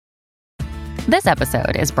This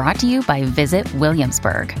episode is brought to you by Visit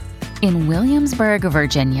Williamsburg. In Williamsburg,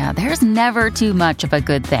 Virginia, there's never too much of a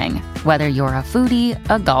good thing. Whether you're a foodie,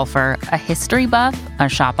 a golfer, a history buff, a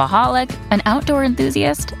shopaholic, an outdoor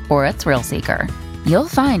enthusiast, or a thrill seeker, you'll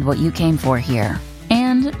find what you came for here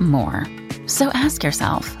and more. So ask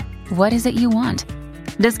yourself, what is it you want?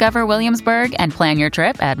 Discover Williamsburg and plan your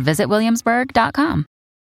trip at visitwilliamsburg.com.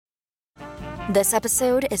 This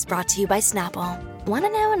episode is brought to you by Snapple. Want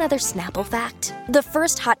to know another Snapple fact? The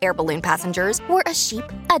first hot air balloon passengers were a sheep,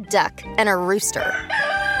 a duck, and a rooster.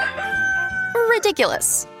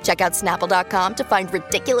 Ridiculous. Check out Snapple.com to find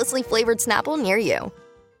ridiculously flavored Snapple near you.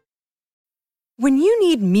 When you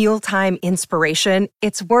need mealtime inspiration,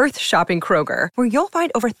 it's worth shopping Kroger, where you'll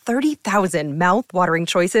find over 30,000 mouth-watering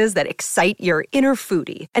choices that excite your inner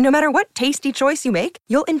foodie. And no matter what tasty choice you make,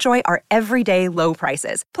 you'll enjoy our everyday low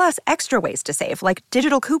prices, plus extra ways to save, like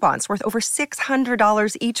digital coupons worth over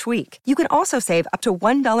 $600 each week. You can also save up to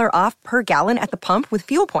 $1 off per gallon at the pump with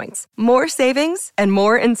fuel points. More savings and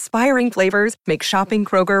more inspiring flavors make shopping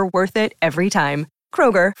Kroger worth it every time.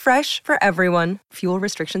 Kroger, fresh for everyone. Fuel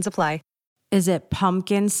restrictions apply. Is it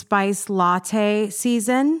pumpkin spice latte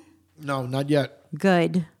season? No, not yet.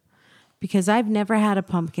 Good. Because I've never had a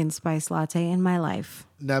pumpkin spice latte in my life.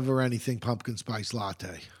 Never anything pumpkin spice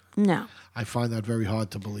latte. No. I find that very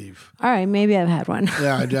hard to believe. All right, maybe I've had one.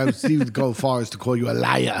 Yeah, I would even go as far as to call you a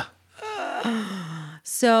liar.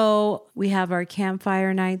 So we have our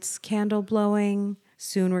campfire nights candle blowing.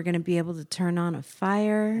 Soon we're going to be able to turn on a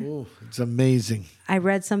fire. Oh, it's amazing. I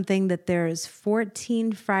read something that there's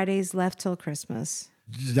 14 Fridays left till Christmas.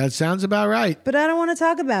 That sounds about right. But I don't want to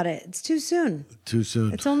talk about it. It's too soon. Too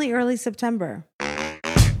soon. It's only early September.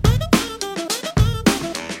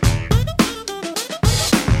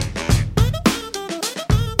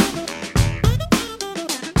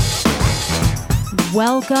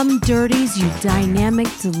 Welcome, Dirties, you dynamic,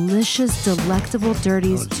 delicious, delectable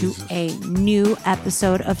Dirties, to a new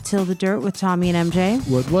episode of Till the Dirt with Tommy and MJ.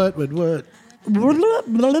 What?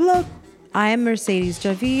 I am Mercedes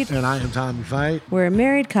Javid. And I am Tommy Fight. We're a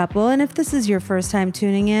married couple, and if this is your first time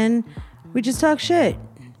tuning in, we just talk shit.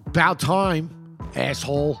 About time,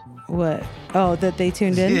 asshole. What? Oh, that they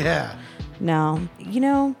tuned in? Yeah. No. You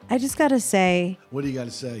know, I just got to say... What do you got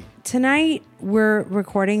to say? Tonight, we're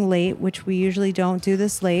recording late, which we usually don't do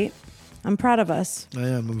this late. I'm proud of us. I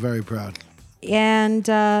am. I'm very proud. And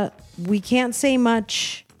we can't say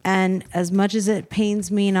much. And as much as it pains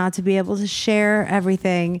me not to be able to share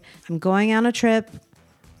everything, I'm going on a trip.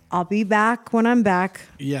 I'll be back when I'm back.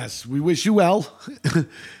 Yes, we wish you well.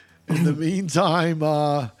 In the meantime,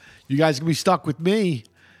 you guys can be stuck with me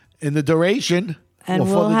in the duration. And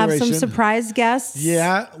we'll have some surprise guests.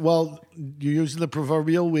 Yeah, well, you're using the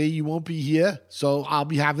proverbial we. You won't be here, so I'll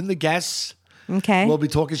be having the guests. Okay. We'll be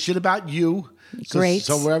talking shit about you. Great.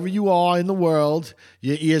 So wherever you are in the world,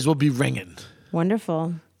 your ears will be ringing.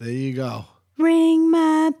 Wonderful. There you go. Ring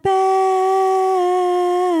my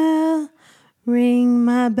bell. Ring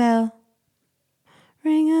my bell.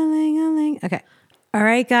 Ring-a-ling-a-ling. Okay. All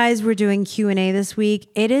right, guys, we're doing Q&A this week.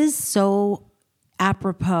 It is so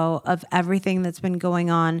apropos of everything that's been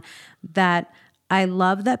going on that I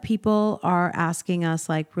love that people are asking us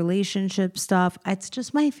like relationship stuff. It's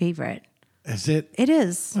just my favorite. Is it? It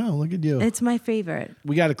is. Oh, look at you. It's my favorite.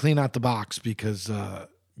 We got to clean out the box because, The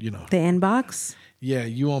inbox? Yeah,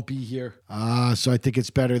 you won't be here. So I think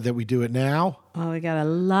it's better that we do it now. Oh, we got a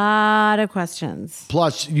lot of questions.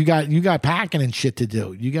 Plus, you got packing and shit to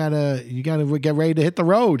do. You gotta get ready to hit the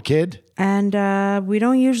road, kid. And we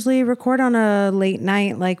don't usually record on a late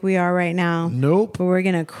night like we are right now. Nope. But we're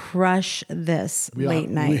gonna crush this late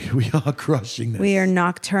night. We are crushing this. We are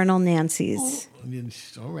nocturnal Nancy's.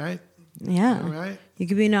 All right. Yeah. All right. You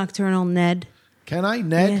could be nocturnal Ned. Can I?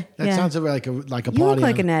 Ned? Yeah, That sounds like a party You look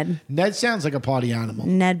like animal. a Ned. Ned sounds like a party animal.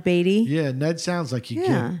 Ned Beatty. Yeah, Ned sounds like you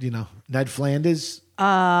Yeah. could, Ned Flanders.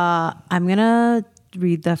 I'm gonna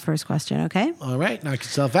read the first question, okay? All right, knock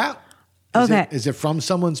yourself out. Okay. Is it from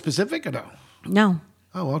someone specific or no? No.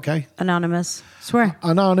 Oh, okay. Anonymous. Swear.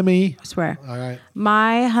 Anonymity. Swear. All right.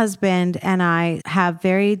 My husband and I have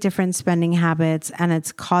very different spending habits, and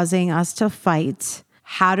it's causing us to fight.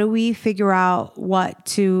 How do we figure out what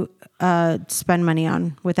to spend money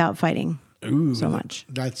on without fighting so much?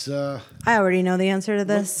 That's I already know the answer to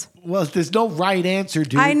this. well, there's no right answer,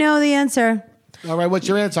 dude. I know the answer. All right, what's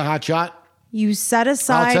your answer, hotshot? You set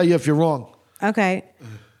aside. I'll tell you if you're wrong. Okay.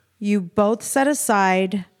 You both set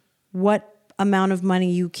aside what amount of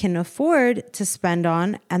money you can afford to spend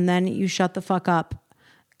on, and then you shut the fuck up.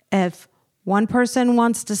 If one person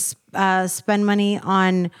wants to spend money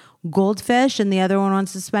on goldfish and the other one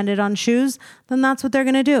wants to spend it on shoes, then that's what they're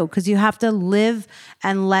going to do, because you have to live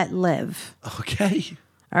and let live. Okay.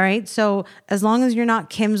 All right. So as long as you're not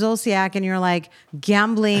Kim Zolciak and you're like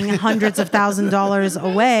gambling hundreds of $1,000s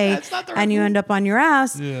away and you end up on your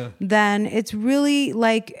ass, then it's really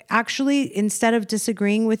like, actually, instead of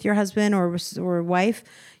disagreeing with your husband or wife,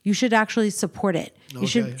 you should actually support it. You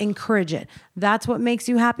should encourage it. That's what makes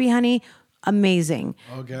you happy, honey. Amazing.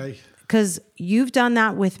 Okay. Because you've done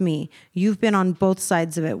that with me. You've been on both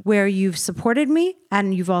sides of it, where you've supported me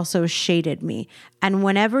and you've also shaded me. And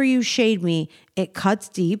whenever you shade me, it cuts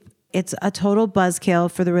deep. It's a total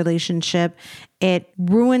buzzkill for the relationship. It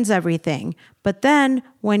ruins everything. But then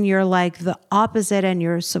when you're like the opposite and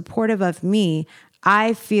you're supportive of me,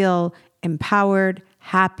 I feel empowered,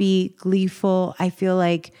 happy, gleeful. I feel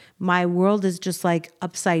like my world is just like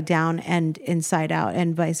upside down and inside out,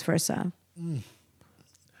 and vice versa.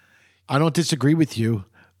 I don't disagree with you,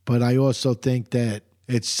 but I also think that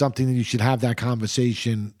it's something that you should have that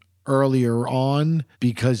conversation earlier on,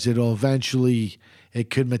 because it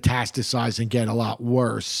could metastasize and get a lot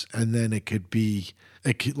worse. And then it could,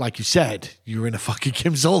 like you said, you're in a fucking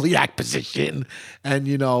Kim Zolciak position, and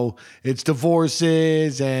it's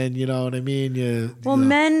divorces, and you know what I mean.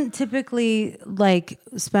 Men typically like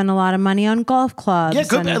spend a lot of money on golf clubs. Yeah,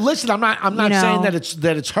 good. Listen, I'm not saying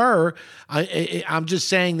that it's her. I'm just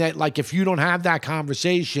saying that, like, if you don't have that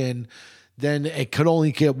conversation, then it could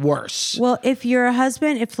only get worse. Well, if you're a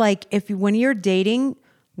husband, if when you're dating,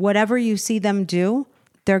 whatever you see them do,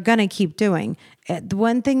 they're gonna keep doing. The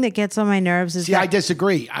one thing that gets on my nerves is I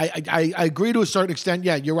disagree. I agree to a certain extent.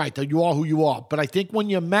 Yeah, you're right. That you are who you are. But I think when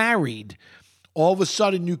you're married, all of a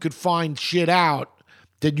sudden you could find shit out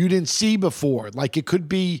that you didn't see before. Like, it could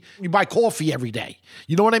be you buy coffee every day.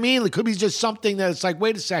 You know what I mean? It could be just something that's like,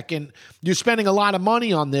 wait a second, you're spending a lot of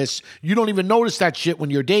money on this. You don't even notice that shit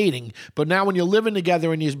when you're dating. But now when you're living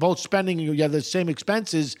together and you're both spending, you have the same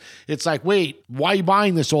expenses, it's like, wait, why are you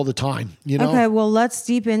buying this all the time? Okay, well, let's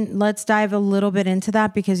dive a little bit into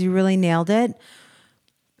that, because you really nailed it.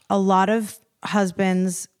 A lot of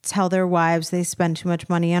husbands tell their wives they spend too much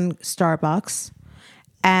money on Starbucks,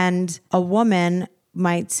 and a woman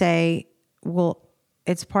might say, well,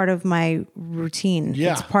 it's part of my routine.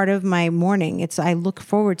 Yeah. It's part of my morning. I look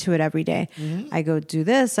forward to it every day. Mm-hmm. I go do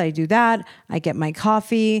this, I do that. I get my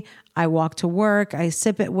coffee, I walk to work, I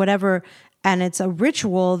sip it, whatever. And it's a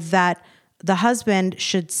ritual that the husband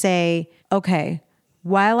should say, okay,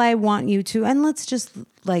 while I want you to, and let's just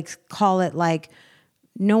like call it like,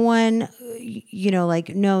 no one,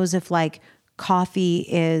 knows if like coffee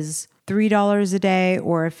is $3 a day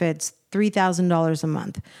or if it's $3,000 a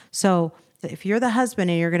month. So if you're the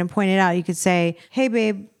husband and you're going to point it out, you could say, hey,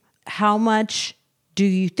 babe, how much do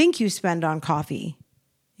you think you spend on coffee?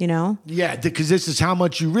 Yeah, because this is how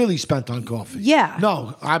much you really spent on coffee. Yeah.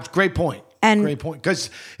 No, great point. Great point. Because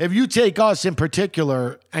if you take us in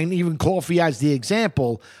particular, and even coffee as the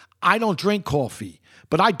example, I don't drink coffee,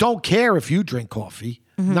 but I don't care if you drink coffee.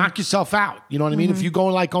 Mm-hmm. Knock yourself out. You know what I mean? If you go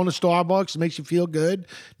like on a Starbucks, it makes you feel good,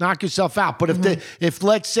 knock yourself out. But if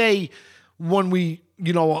let's say when we,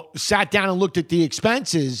 sat down and looked at the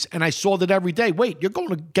expenses and I saw that every day, wait, you're going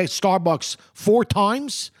to get Starbucks 4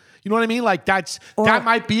 times? You know what I mean? Like that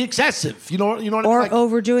might be excessive. You know what I mean? Or like,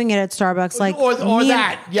 overdoing it at Starbucks. Like or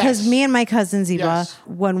that, yes. Because me and my cousin Ziba, yes.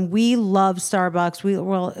 when we love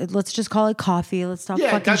Starbucks, let's just call it coffee. Let's stop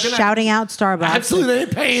fucking shouting out Starbucks. Absolutely, they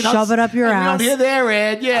ain't paying us. Shove it up your ass. We don't hear their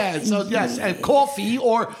ad. Yeah. So yes, and coffee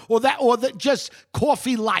or just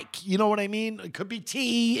coffee like. You know what I mean? It could be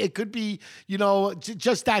tea. It could be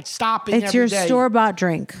just that stopping. It's every your day. store-bought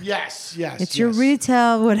drink. Yes. It's your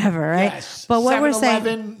retail, whatever, right? Yes. But what we're saying.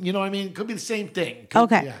 7-Eleven, you know what I mean? It could be the same thing.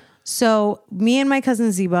 Okay. Yeah. So me and my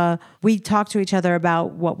cousin Ziba, we talk to each other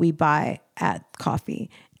about what we buy at coffee.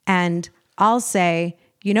 And I'll say,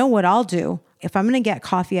 you know what I'll do? If I'm going to get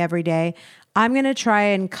coffee every day, I'm going to try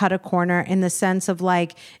and cut a corner in the sense of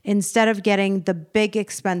like, instead of getting the big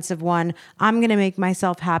expensive one, I'm going to make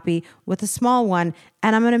myself happy with a small one,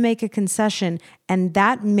 and I'm going to make a concession. And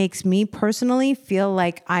that makes me personally feel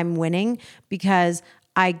like I'm winning, because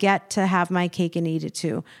I get to have my cake and eat it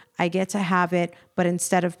too. I get to have it, but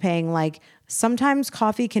instead of paying like, sometimes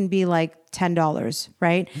coffee can be like $10,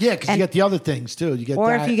 right? Yeah, because you get the other things too. You get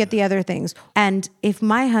if you get the other things. And if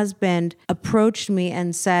my husband approached me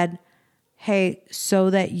and said, hey,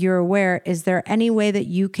 so that you're aware, is there any way that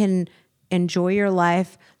you can enjoy your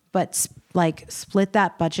life, but like split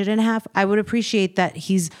that budget in half? I would appreciate that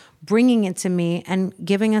he's bringing it to me and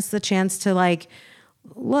giving us the chance to like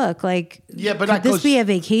look, like, yeah, but could this be a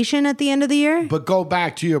vacation at the end of the year? But go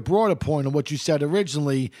back to your broader point of what you said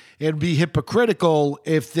originally. It'd be hypocritical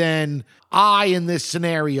if then I, in this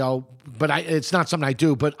scenario, but it's not something I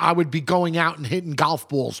do, but I would be going out and hitting golf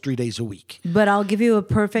balls 3 days a week. But I'll give you a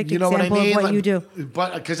perfect example of what you do.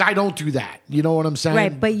 But because I don't do that. You know what I'm saying?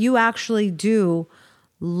 Right, but you actually do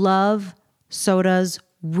love sodas,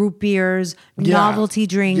 root beers, novelty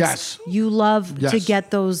drinks. Yes. You love to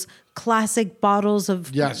get those classic bottles of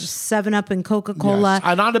 7-Up and Coca-Cola. Yes.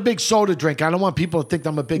 I'm not a big soda drinker. I don't want people to think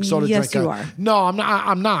I'm a big soda drinker. Yes, you are. No,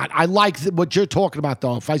 I'm not. I like what you're talking about,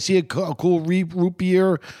 though. If I see a cool root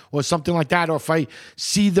beer or something like that, or if I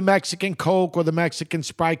see the Mexican Coke or the Mexican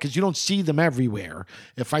Sprite, because you don't see them everywhere.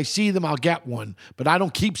 If I see them, I'll get one. But I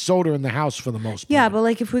don't keep soda in the house for the most part. Yeah, but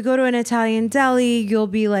like if we go to an Italian deli, you'll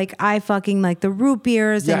be like, I fucking like the root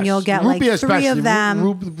beers, and you'll get like 3 of them.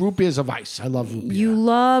 Root beer's a vice. I love root beer. You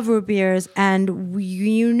love root beers, and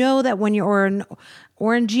you know that when you're an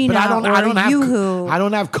Orangina I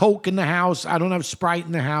don't have Coke in the house. I don't have Sprite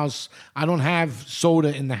in the house. I don't have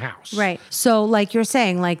soda in the house. Right. So like you're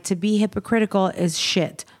saying, like to be hypocritical is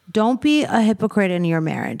shit. Don't be a hypocrite in your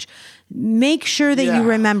marriage. Make sure that you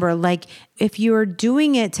remember, like if you're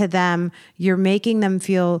doing it to them, you're making them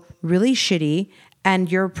feel really shitty,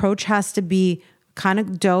 and your approach has to be kind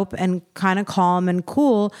of dope and kind of calm and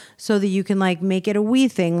cool so that you can like make it a we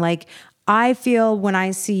thing. Like I feel when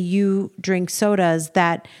I see you drink sodas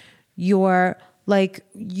that you're like,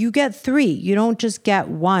 you get 3. You don't just get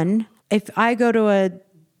 1. If I go to a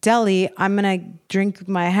deli, I'm going to drink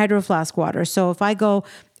my Hydro Flask water. So if I go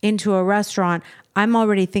into a restaurant, I'm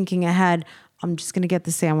already thinking ahead. I'm just going to get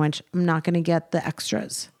the sandwich. I'm not going to get the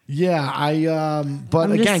extras. Yeah,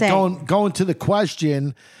 but again, going to the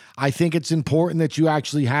question, I think it's important that you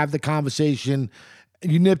actually have the conversation.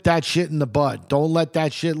 You nip that shit in the bud. Don't let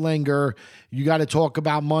that shit linger. You got to talk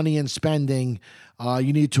about money and spending.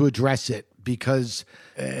 You need to address it because.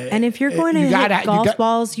 And if you're going to hit golf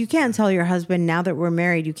balls, you can't tell your husband now that we're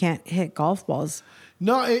married you can't hit golf balls.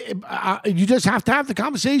 No, you just have to have the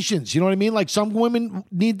conversations. You know what I mean? Like some women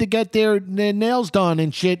need to get their nails done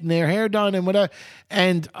and shit and their hair done and whatever.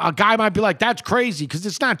 And a guy might be like, that's crazy because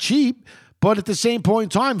it's not cheap. But at the same point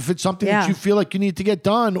in time, if it's something that you feel like you need to get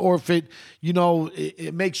done, or if it,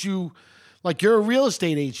 it makes you, like you're a real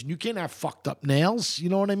estate agent, you can't have fucked up nails. You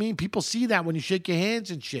know what I mean? People see that when you shake your hands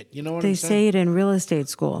and shit. You know what I'm saying? They say it in real estate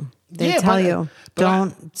school. They tell you,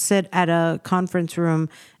 don't sit at a conference room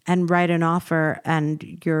and write an offer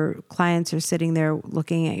and your clients are sitting there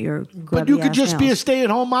looking at your But you could just be a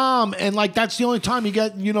stay-at-home mom, and like that's the only time you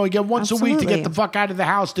get, you get once a week to get the fuck out of the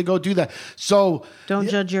house to go do that. So don't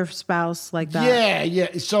judge your spouse like that.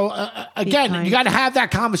 Yeah. So again, you got to have that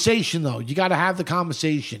conversation though. You got to have the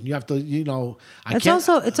conversation. You have to,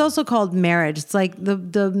 It's also called marriage. It's like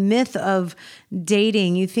the myth of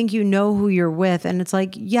dating. You think you know who you're with, and it's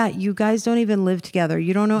like, you guys don't even live together.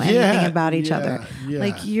 You don't know anything about each other. Yeah.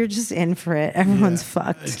 Like you're just in for it. Everyone's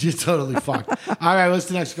fucked. You're totally fucked. All right, what's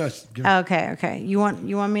the next question? Okay. You want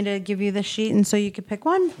me to give you the sheet and so you could pick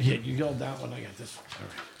one? Yeah, you got that one. I got this one. All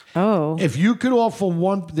right. Oh. If you could offer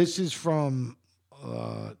one, this is from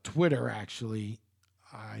Twitter actually.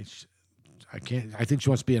 I can't. I think she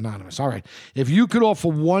wants to be anonymous. All right. If you could offer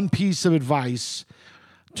one piece of advice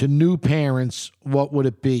to new parents, what would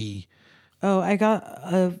it be? Oh, I got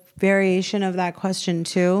a variation of that question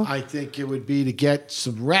too. I think it would be to get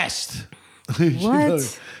some rest.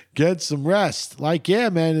 What? Get some rest. Like,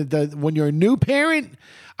 man, when you're a new parent,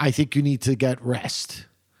 I think you need to get rest.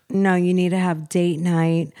 No, you need to have date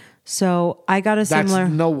night. So I got a similar.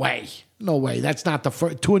 No way. That's not the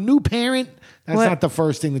first. To a new parent, that's not the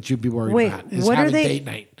first thing that you'd be worried about. Is having date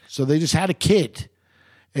night. So they just had a kid.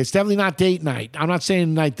 It's definitely not date night. I'm not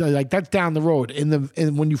saying like that's down the road.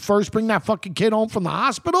 And when you first bring that fucking kid home from the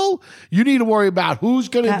hospital, you need to worry about who's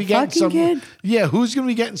going to be getting some. Kid? Yeah, who's going to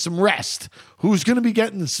be getting some rest? Who's going to be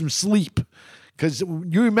getting some sleep? Because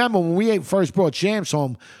you remember when we first brought Shams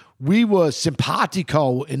home, we were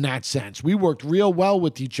simpatico in that sense. We worked real well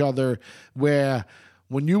with each other. Where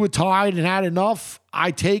when you were tired and had enough,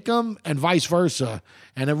 I take them, and vice versa,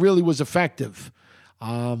 and it really was effective.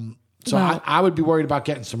 So I would be worried about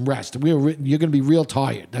getting some rest. You're going to be real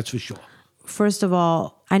tired, that's for sure. First of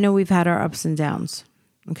all, I know we've had our ups and downs,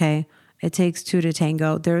 okay? It takes 2 to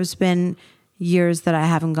tango. There's been years that I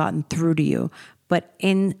haven't gotten through to you. But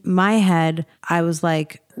in my head, I was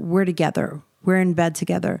like, we're together. We're in bed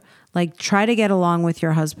together. Like, try to get along with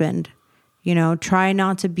your husband. Try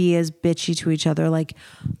not to be as bitchy to each other. Like,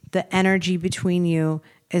 the energy between you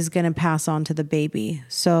is going to pass on to the baby.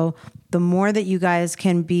 So the more that you guys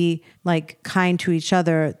can be like kind to each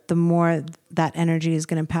other, the more that energy is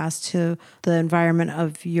going to pass to the environment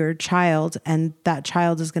of your child, and that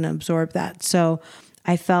child is going to absorb that. So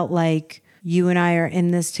I felt like you and I are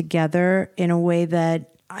in this together in a way that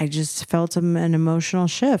I just felt an emotional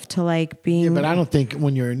shift to like being. Yeah, but I don't think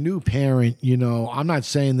when you're a new parent, you know, I'm not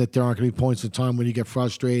saying that there aren't going to be points of time when you get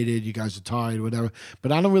frustrated, you guys are tired, whatever.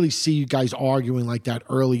 But I don't really see you guys arguing like that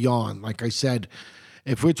early on. Like I said,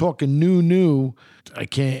 if we're talking new, I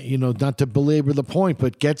can't, you know, not to belabor the point,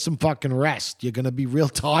 but get some fucking rest. You're going to be real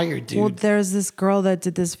tired, dude. Well, there's this girl that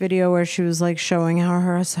did this video where she was like showing how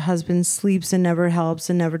her husband sleeps and never helps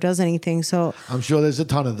and never does anything. So I'm sure there's a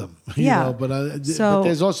ton of them. Yeah. You know, but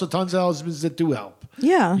there's also tons of husbands that do help.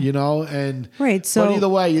 Yeah. You know, and right. So but either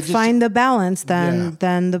way, you just find the balance then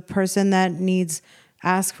the person that needs,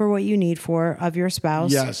 ask for what you need for of your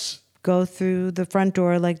spouse. Yes. Go through the front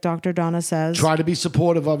door, like Dr. Donna says. Try to be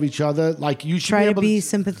supportive of each other. Like you should try be able to be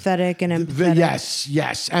sympathetic and empathetic.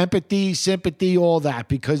 Yes. Empathy, sympathy, all that.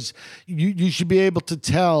 Because you should be able to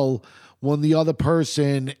tell when the other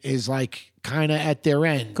person is like kind of at their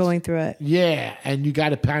end. Going through it. Yeah. And you got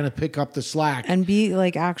to kind of pick up the slack. And be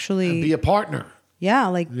like actually. And be a partner.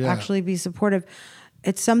 Yeah. Actually be supportive.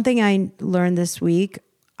 It's something I learned this week.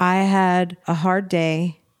 I had a hard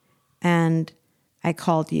day and I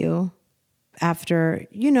called you after,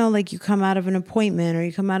 you know, like you come out of an appointment or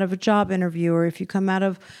you come out of a job interview, or if you come out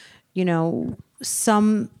of, you know,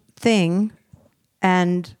 something.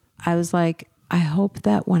 And I was like, I hope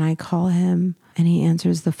that when I call him and he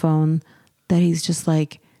answers the phone, that he's just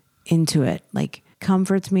like into it, like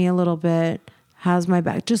comforts me a little bit, has my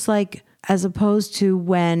back, just like, as opposed to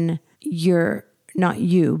when you're not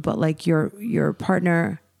you, but like your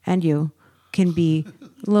partner and you can be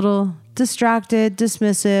a little distracted,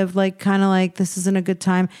 dismissive, like kind of like this isn't a good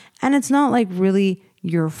time. And it's not like really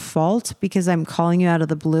your fault because I'm calling you out of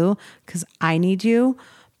the blue because I need you.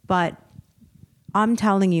 But I'm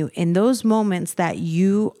telling you, in those moments that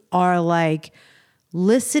you are like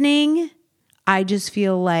listening, I just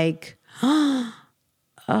feel like,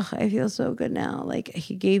 I feel so good now. Like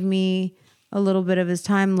he gave me a little bit of his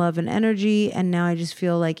time, love, and energy. And now I just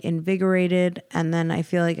feel like invigorated. And then I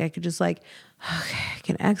feel like I could just like, okay, I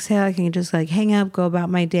can exhale. I can just like hang up, go about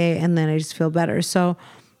my day. And then I just feel better. So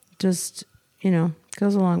just, you know,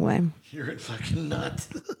 goes a long way. You're fucking nuts.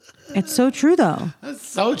 It's so true though. That's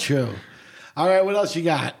so true. All right. What else you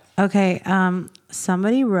got? Okay.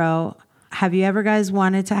 Somebody wrote, have you ever guys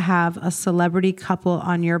wanted to have a celebrity couple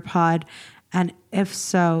on your pod? And if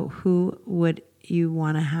so, who would you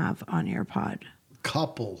want to have on your pod?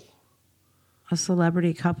 Couple. A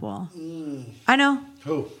celebrity couple. I know.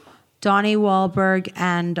 Who? Donnie Wahlberg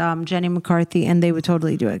and Jenny McCarthy, and they would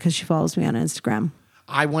totally do it because she follows me on Instagram.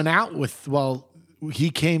 I went out with, he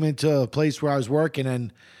came into a place where I was working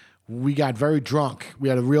and we got very drunk. We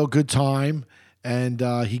had a real good time, and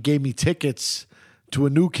he gave me tickets to a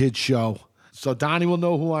New Kids show. So Donnie will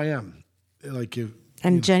know who I am.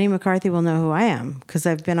 And Jenny McCarthy will know who I am because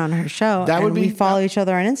I've been on her show. We follow each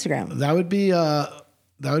other on Instagram.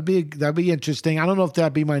 That'd be interesting. I don't know if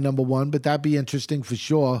that'd be my number one, but that'd be interesting for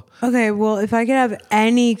sure. Okay, well, if I could have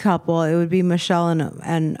any couple, it would be Michelle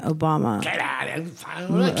and Obama. Get out of here. I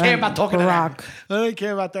don't care about talking about that. I don't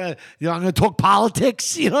care about that. You know, I'm going to talk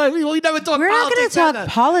politics. You know what I mean? We never talk We're politics. We're not going to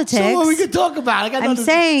talk politics. So what we can talk about? I'm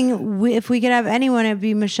saying if we could have anyone, it'd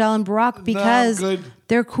be Michelle and Barack because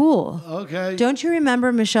they're cool. Okay. Don't you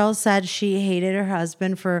remember Michelle said she hated her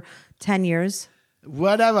husband for 10 years?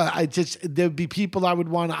 Whatever. There'd be people I would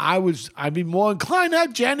want. I'd be more inclined to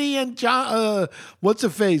have Jenny and John. What's her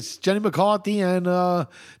face? Jenny McCarthy and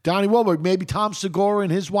Donnie Wahlberg. Maybe Tom Segura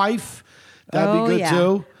and his wife. That'd be good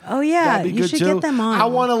too. Oh yeah, that'd be you good should too. Get them on. I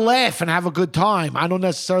want to laugh and have a good time. I don't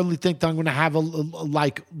necessarily think that I'm going to have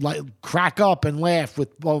like crack up and laugh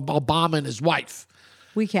with Obama and his wife.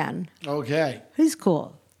 We can. Okay. He's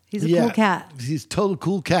cool. He's a cool cat. He's a total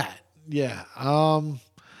cool cat. Yeah.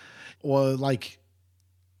 Or like.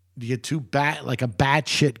 You get a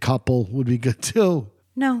batshit couple would be good too.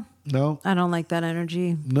 No. No? I don't like that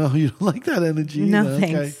energy. No, you don't like that energy? No,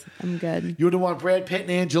 thanks. Okay. I'm good. You wouldn't want Brad Pitt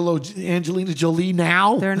and Angelina Jolie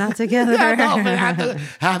now? They're not together. Yeah, no, but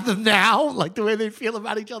have them now? Like the way they feel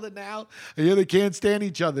about each other now? Yeah, they can't stand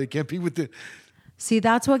each other. They can't be with the... See,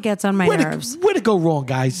 that's what gets on my nerves. Where'd it go wrong,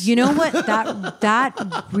 guys? You know what?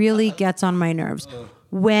 That really gets on my nerves.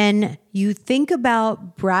 When you think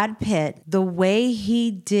about Brad Pitt, the way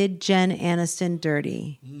he did Jen Aniston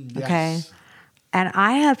dirty, okay? Yes. And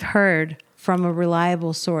I have heard from a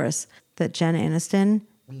reliable source that Jen Aniston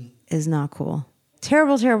is not cool.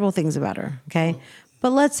 Terrible, terrible things about her, okay? But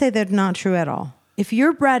let's say they're not true at all. if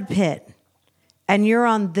you're Brad Pitt and you're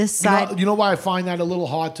on this side. You know why I find that a little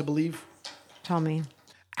hard to believe? Tell me.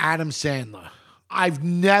 Adam Sandler. I've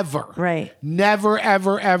never,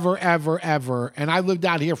 ever, and I lived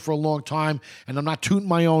out here for a long time, and I'm not tooting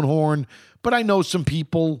my own horn, but I know some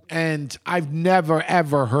people, and I've never,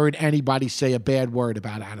 ever heard anybody say a bad word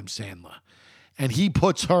about Adam Sandler. And he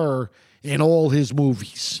puts her in all his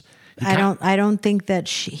movies. I don't think that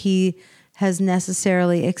he has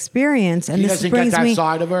necessarily experienced, and he this doesn't brings get that me,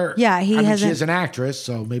 side of her. Yeah, I mean, she is an actress,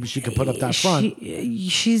 so maybe she could put up that front.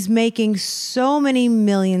 She's making so many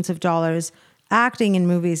millions of dollars acting in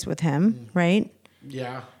movies with him, right?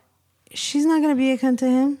 Yeah. She's not going to be a cunt to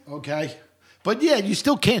him. Okay. But yeah, you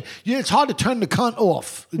still can't. It's hard to turn the cunt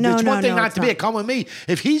off. It's one thing not to be a cunt with me.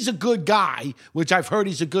 If he's a good guy, which I've heard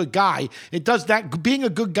he's a good guy, it does that. Being a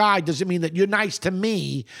good guy doesn't mean that you're nice to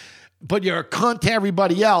me, but you're a cunt to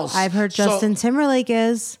everybody else. I've heard Justin Timberlake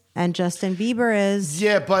is, and Justin Bieber is.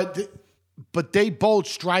 Yeah, but they both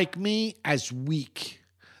strike me as weak.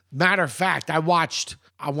 Matter of fact, I went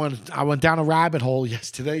down a rabbit hole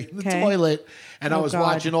yesterday in the toilet, and I was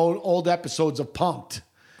watching old episodes of Punk'd.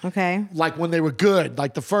 Okay. Like when they were good.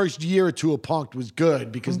 Like the first year or two of Punk'd was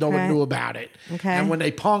good because no one knew about it. Okay. And when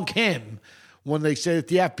they punk him, when they said that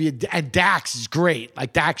the FBI, and Dax is great.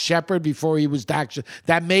 Like Dax Shepard before he was Dax,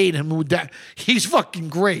 that made him, he's fucking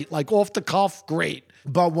great. Like off the cuff, great.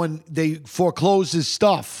 But when they foreclosed his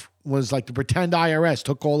stuff, was like the pretend IRS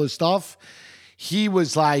took all his stuff, he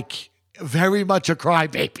was like very much a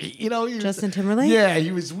crybaby, you know. Justin Timberlake? Yeah,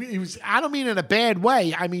 he was. I don't mean in a bad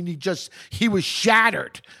way. I mean, he was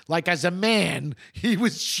shattered. Like as a man, he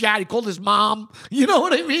was shattered. He called his mom. You know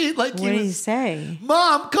what I mean? Like, what did he say?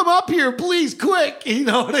 Mom, come up here, please, quick. You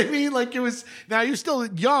know what I mean? Like it was. Now he was still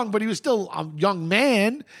young, but he was still a young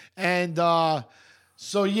man, and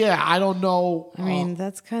so yeah, I don't know. I mean,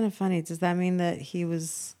 that's kind of funny. Does that mean that he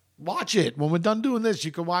was? Watch it. When we're done doing this,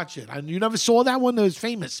 you can watch it. And you never saw that one? That was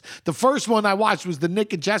famous. The first one I watched was the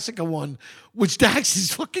Nick and Jessica one, which Dax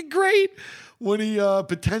is fucking great. When he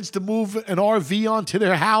pretends to move an RV onto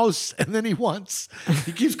their house, and then he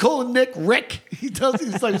keeps calling Nick Rick. He's like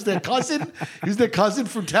he's their cousin. He's their cousin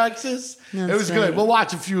from Texas. It was good. We'll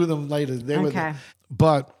watch a few of them later. Okay.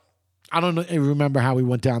 But I don't remember how we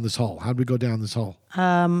went down this hole. How did we go down this hole?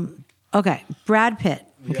 Okay. Brad Pitt.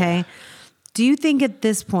 Okay. Yeah. Do you think at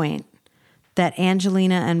this point that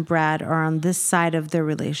Angelina and Brad are on this side of their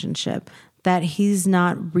relationship, that he's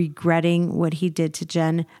not regretting what he did to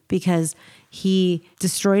Jen because he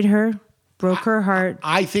destroyed her, broke her heart?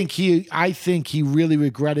 I think he really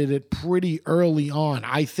regretted it pretty early on.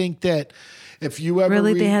 I think that if you ever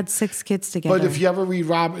they had 6 kids together. But if you ever read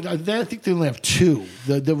Robert, I think they only have 2.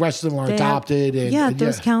 The rest of them are adopted.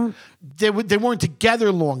 Those count. They weren't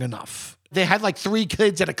together long enough. They had like 3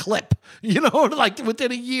 kids at a clip, you know, like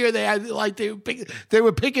within a year they had like, they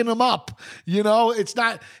were picking them up, you know.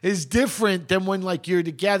 It's different than when like you're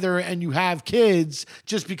together and you have kids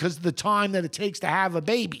just because of the time that it takes to have a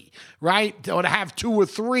baby, right? Or to have 2 or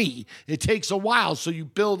 3. It takes a while. So you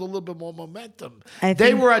build a little bit more momentum.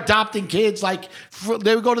 They were adopting kids like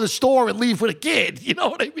they would go to the store and leave with a kid. You know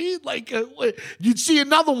what I mean? Like you'd see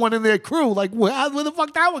another one in their crew. Like where the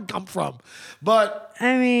fuck that would come from? But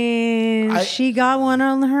I mean, she got one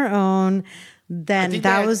on her own. Then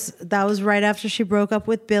that was right after she broke up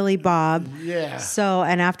with Billy Bob. Yeah. So,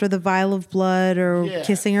 and after the vial of blood or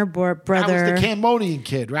kissing her brother. That was the Cambodian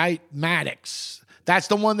kid, right? Maddox. That's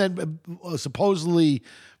the one that supposedly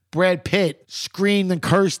Brad Pitt screamed and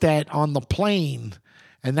cursed at on the plane.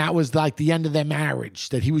 And that was like the end of their marriage,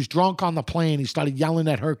 that he was drunk on the plane. He started yelling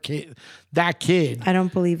at that kid. I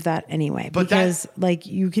don't believe that anyway, but because like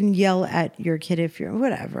you can yell at your kid if you're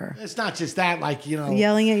whatever. It's not just that, like, you know.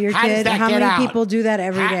 Yelling at your kid. How many people do that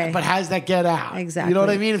every day? But how does that get out? Exactly. You know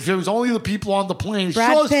what I mean? If it was only the people on the plane, sure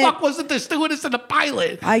as fuck wasn't the stewardess and the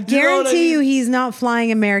pilot. I guarantee you he's not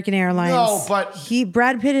flying American Airlines. No, but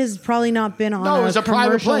Brad Pitt has probably not been on it was a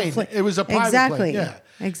private plane. It was a private plane. Yeah.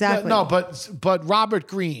 Exactly. No, but Robert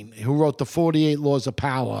Greene, who wrote the 48 Laws of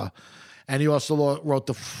Power, and he also wrote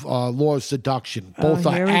the Law of Seduction. Both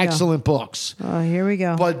are excellent books. Oh, here we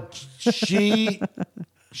go. But she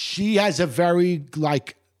has a very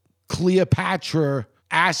like Cleopatra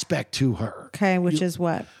aspect to her. Okay, which is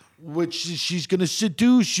what? Which she's going to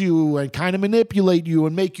seduce you and kind of manipulate you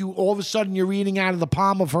and make you, all of a sudden you're eating out of the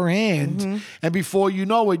palm of her hand. Mm-hmm. And before you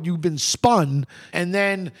know it, you've been spun. And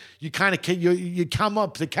then you kind of, you come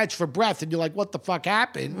up to catch for breath and you're like, what the fuck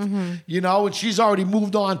happened? Mm-hmm. You know, and she's already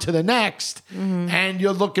moved on to the next. Mm-hmm. And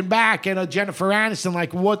you're looking back at Jennifer Aniston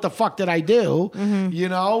like, what the fuck did I do? Mm-hmm. You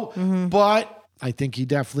know? Mm-hmm. But I think he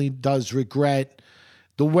definitely does regret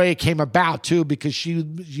the way it came about too, because she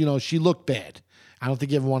looked bad. I don't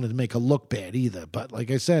think he ever wanted to make her look bad either. But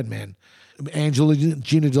like I said, man, Angelina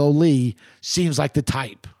Jolie seems like the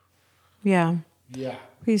type. Yeah. Yeah.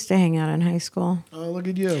 We used to hang out in high school. Oh, look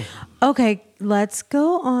at you. Okay, let's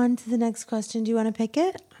go on to the next question. Do you want to pick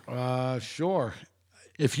it? Sure.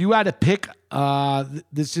 If you had to pick,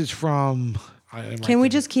 this is from... Can we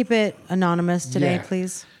just keep it anonymous today,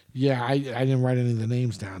 please? Yeah, I didn't write any of the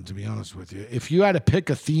names down, to be honest with you. If you had to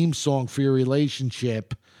pick a theme song for your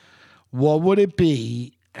relationship, what would it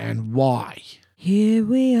be and why? Here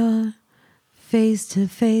we are, face to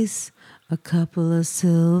face, a couple of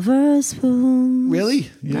silver spoons.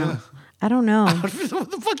 Really? Yeah. No, I don't know. What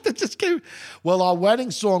the fuck that just came? Well, our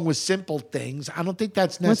wedding song was Simple Things. I don't think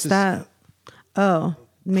that's necessary. What's that? Oh,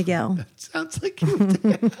 Miguel. Sounds like you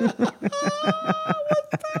did.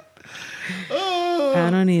 I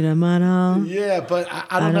don't need a model. Yeah, but I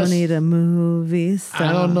I don't know. don't need a movie star.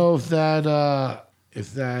 I don't know if that.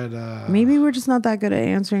 Maybe we're just not that good at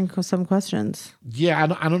answering some questions.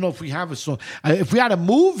 Yeah, I don't know if we have a song. If we had a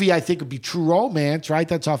movie, I think it'd be True Romance, right?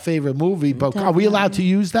 That's our favorite movie. But are we allowed to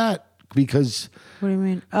use that? Because what do you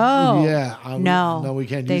mean? Oh, yeah, no, we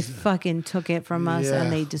can't. They use it. fucking took it from us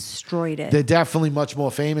and they destroyed it. They're definitely much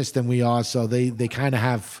more famous than we are, so they kind of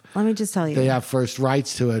have. Let me just tell you, they have first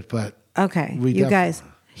rights to it. But okay, you guys,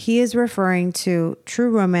 he is referring to True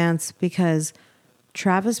Romance because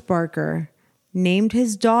Travis Barker named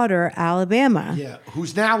his daughter Alabama. Yeah,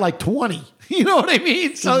 who's now like 20. You know what I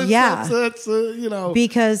mean? So it's you know,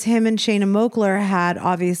 because him and Shayna Moakler had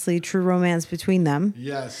obviously True Romance between them.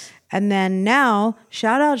 Yes. And then now,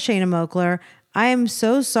 shout out Shayna Moakler. I am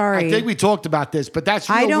so sorry. I think we talked about this, but that's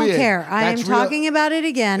real I don't weird. care. I am talking about it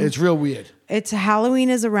again. It's real weird. It's Halloween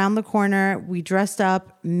is around the corner. We dressed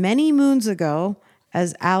up many moons ago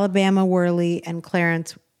as Alabama Worley and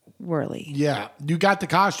Clarence Worley. Yeah, you got the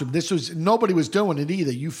costume. Nobody was doing it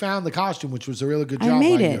either. You found the costume, which was a really good job. I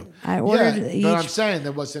made by it. You. I ordered each. But I'm saying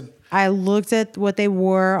there wasn't. I looked at what they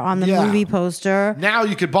wore on the movie poster. Now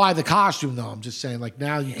you could buy the costume, though. I'm just saying, like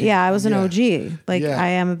now you can. Yeah, I was an OG. Like I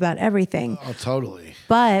am about everything. Oh, totally.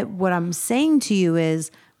 But what I'm saying to you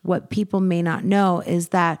is what people may not know is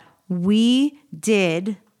that we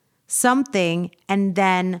did something and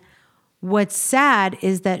then what's sad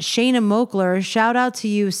is that Shayna Moakler, shout out to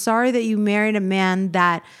you. Sorry that you married a man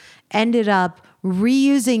that ended up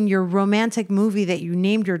reusing your romantic movie that you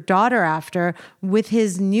named your daughter after with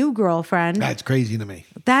his new girlfriend. That's crazy to me.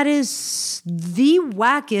 That is the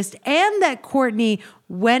wackest. And that Courtney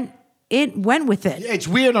went with it. It's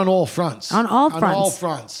weird on all fronts. On all fronts. On all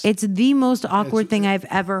fronts. It's the most awkward thing I've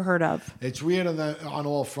ever heard of. It's weird on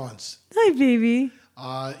all fronts. Hi, baby.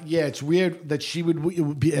 Yeah, it's weird that she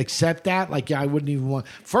would accept that. Like, yeah, I wouldn't even want.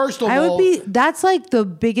 First of all, that's like the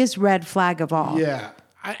biggest red flag of all. Yeah,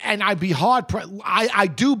 and I'd be hard. I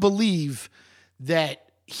do believe that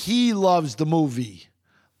he loves the movie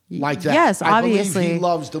like that. Yes, obviously. I believe he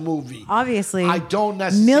loves the movie. Obviously. I don't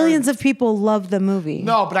necessarily. Millions of people love the movie.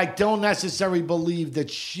 No, but I don't necessarily believe that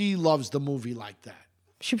she loves the movie like that.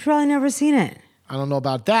 She's probably never seen it. I don't know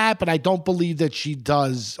about that, but I don't believe that she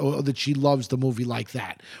does or that she loves the movie like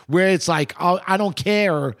that. Where it's like, oh, I don't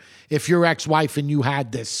care if you're ex-wife and you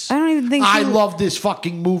had this. I don't even think I love this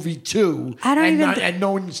fucking movie too. And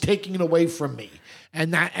no one's taking it away from me.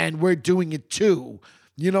 And we're doing it too.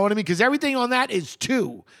 You know what I mean? Because everything on that is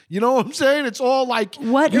two. You know what I'm saying? It's all like,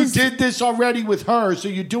 you did this already with her, so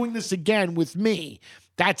you're doing this again with me.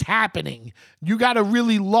 That's happening. You got to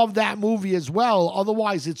really love that movie as well.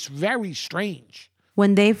 Otherwise, it's very strange.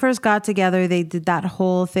 When they first got together, they did that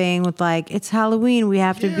whole thing with like, it's Halloween. We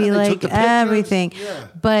have to be like everything. Yeah.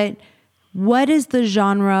 But what is the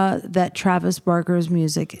genre that Travis Barker's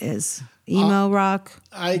music is? Emo rock,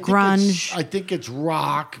 grunge. I think it's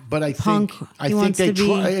rock, but I punk. think they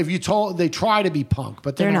try. They try to be punk,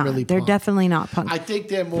 but they're not really. They're punk. definitely not punk. I think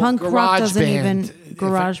they're more punk garage rock doesn't band. Even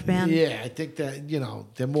garage band. Yeah, I think that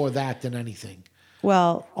they're more that than anything.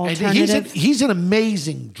 Well, alternative. He's an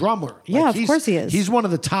amazing drummer. Yeah, of course he is. He's one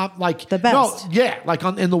of the top, like the best. No, yeah, like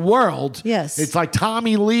in the world. Yes, it's like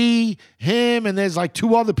Tommy Lee, him, and there's like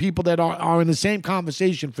two other people that are in the same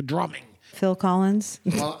conversation for drumming. Phil Collins.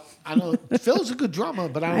 Well, I don't. Phil's a good drummer,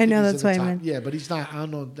 but I know that's what I meant. Yeah, but he's not. I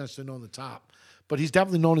don't know necessarily known the top, but he's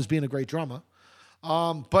definitely known as being a great drummer.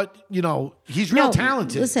 But he's real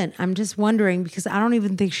talented. Listen, I'm just wondering because I don't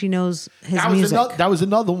even think she knows his music. That was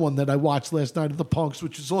another one that I watched last night of the Punks,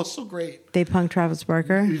 which was also great. They punked Travis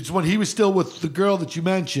Barker. It's when he was still with the girl that you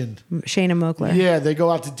mentioned, Shayna Moakler. Yeah, they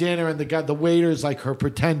go out to dinner and the waiter's like her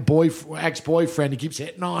pretend ex-boyfriend. He keeps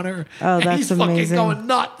hitting on her. Oh, that's he's amazing. Fucking going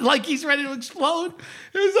nuts, like he's ready to explode.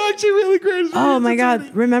 It was actually really great. Oh my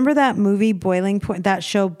God! Remember that movie Boiling Point? That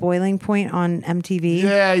show Boiling Point on MTV.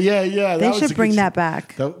 Yeah. They should bring that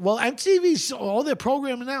back. Well, MTV's all their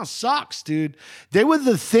programming now sucks, dude. They were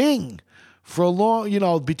the thing for a long,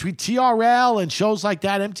 between TRL and shows like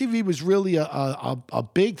that. MTV was really a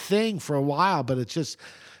big thing for a while, but it's just,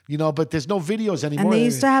 but there's no videos anymore. And they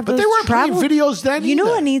used to have but those they weren't travel playing videos then. You know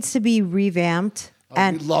what needs to be revamped?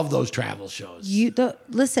 And we love those travel shows.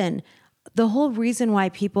 Listen. The whole reason why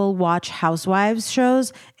people watch housewives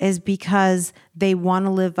shows is because they want to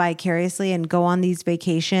live vicariously and go on these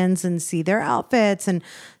vacations and see their outfits and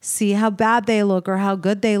see how bad they look or how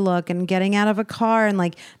good they look and getting out of a car. And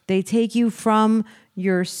like they take you from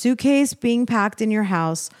your suitcase being packed in your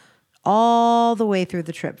house all the way through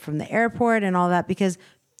the trip from the airport and all that because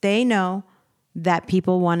they know that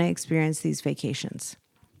people want to experience these vacations.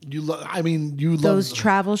 Those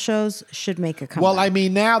travel shows should make a comeback. Well,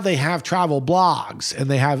 now they have travel blogs and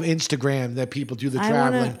they have Instagram that people do the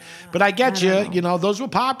traveling. But I get you. Those were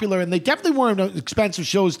popular and they definitely weren't expensive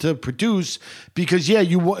shows to produce because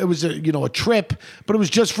it was a trip, but it was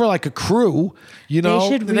just for like a crew. They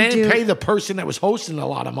didn't pay the person that was hosting a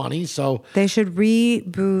lot of money, so they should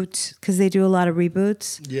reboot because they do a lot of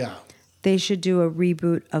reboots. Yeah. They should do a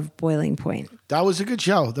reboot of Boiling Point. That was a good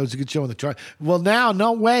show. On the chart. Well, now,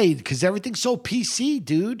 no way, because everything's so PC,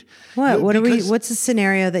 dude. What? What's the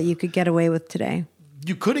scenario that you could get away with today?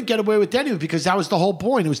 You couldn't get away with anything because that was the whole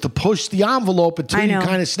point. It was to push the envelope until you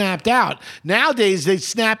kind of snapped out. Nowadays, they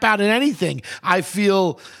snap out at anything. I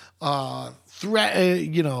feel I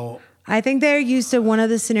think they're used to one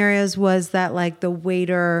of the scenarios was that like the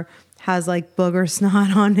waiter has like booger snot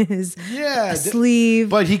on his sleeve.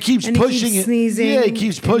 But he keeps pushing it. Sneezing he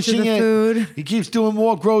keeps pushing it. Food. He keeps doing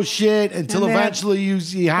more gross shit until eventually you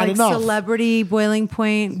had enough. Celebrity Boiling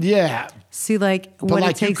Point. Yeah. See what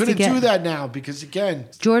it takes to get. You couldn't do that now because again.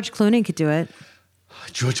 George Clooney could do it.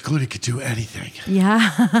 George Clooney could do anything.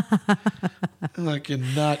 Yeah. Like a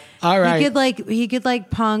nut. All right. He could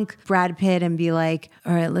punk Brad Pitt and be like,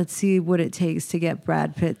 all right, let's see what it takes to get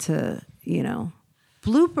Brad Pitt to,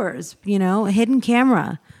 bloopers, hidden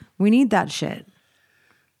camera. We need that shit.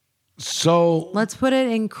 So let's put it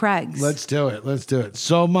in Craig's. Let's do it.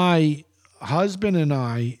 So my husband and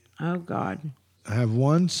I have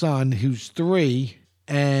one son who's 3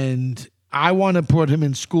 and I want to put him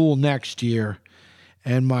in school next year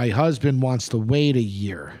and my husband wants to wait a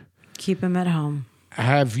year. Keep him at home.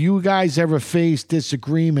 Have you guys ever faced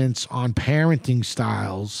disagreements on parenting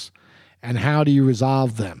styles and how do you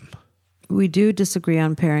resolve them? We do disagree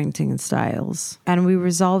on parenting styles, and we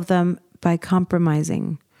resolve them by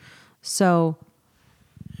compromising. So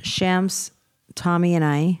Shams, Tommy, and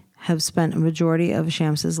I have spent a majority of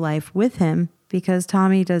Shams's life with him because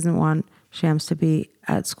Tommy doesn't want Shams to be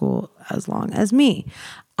at school as long as me.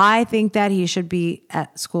 I think that he should be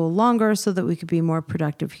at school longer so that we could be more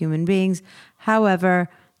productive human beings. However,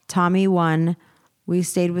 Tommy won. We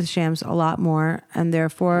stayed with Shams a lot more, and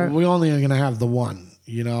therefore... We only are going to have the one.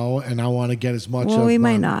 And I want to get as much we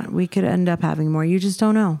might not. We could end up having more. You just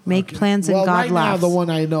don't know. Make plans and God right laughs. Now, the one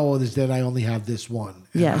I know is that I only have this one.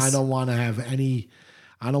 And yes. I don't want any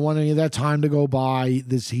of that time to go by.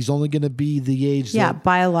 He's only going to be the age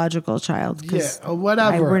biological child.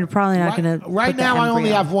 Whatever. We're probably not going to. Right now, I only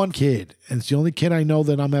have one kid. And it's the only kid I know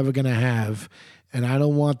that I'm ever going to have. And I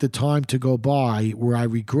don't want the time to go by where I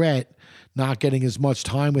regret not getting as much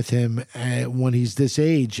time with him when he's this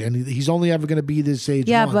age. And he's only ever going to be this age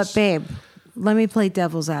once. But babe, let me play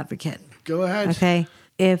devil's advocate. Go ahead. Okay.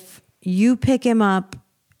 If you pick him up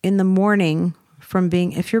in the morning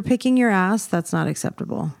if you're picking your ass, that's not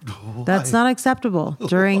acceptable. Why? That's not acceptable.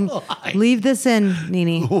 Leave this in,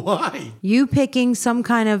 Nini. Why? You picking some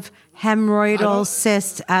kind of hemorrhoidal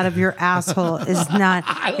cyst out of your asshole is not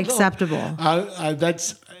acceptable.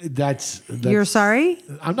 That's You're sorry?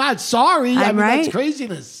 I'm not sorry. I'm right? That's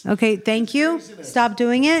craziness. Okay, thank you. Stop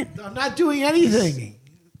doing it. I'm not doing anything.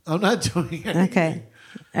 Okay.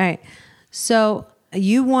 All right. So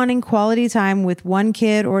you wanting quality time with one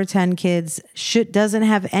kid or 10 kids doesn't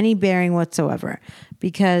have any bearing whatsoever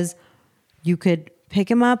because you could pick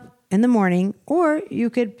him up in the morning or you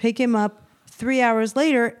could pick him up 3 hours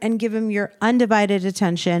later and give him your undivided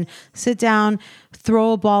attention, sit down,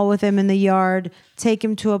 throw a ball with him in the yard, take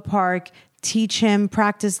him to a park, teach him,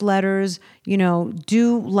 practice letters,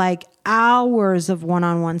 do like hours of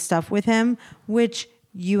one-on-one stuff with him, which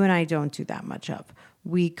you and I don't do that much of.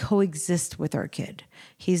 We coexist with our kid.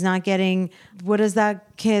 He's not getting, what is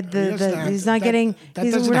that kid? He's not getting,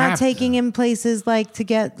 we're not taking him places like to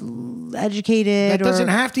get educated. That doesn't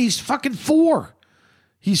have to. He's fucking 4.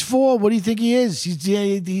 He's 4. What do you think he is?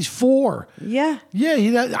 He's 4. Yeah.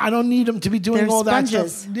 Yeah. I don't need him to be doing all sponges. that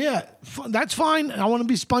stuff. Yeah. That's fine. I want to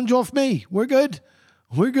be sponge off me. We're good.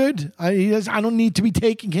 I don't need to be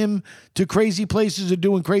taking him to crazy places or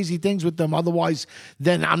doing crazy things with them. Otherwise,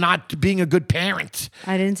 then I'm not being a good parent.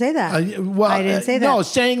 I didn't say that. I didn't say that. No,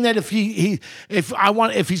 saying that if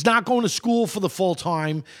he's not going to school for the full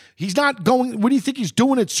time, he's not going. What do you think he's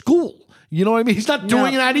doing at school? You know what I mean? He's not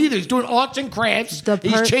doing that either. He's doing arts and crafts.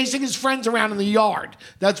 He's chasing his friends around in the yard.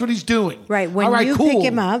 That's what he's doing. Right. Pick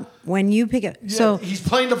him up, so he's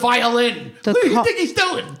playing the violin. What do you think he's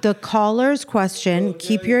doing? The caller's question,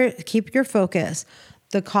 keep your focus.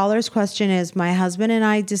 The caller's question is, my husband and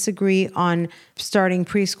I disagree on starting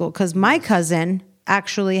preschool because my cousin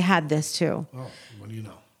actually had this too. Oh, what do you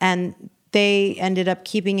know? And they ended up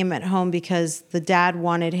keeping him at home because the dad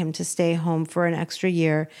wanted him to stay home for an extra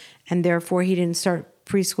year, and therefore he didn't start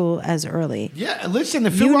preschool as early. Yeah, listen,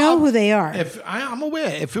 if you know who they are. I'm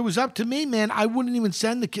aware. If it was up to me, man, I wouldn't even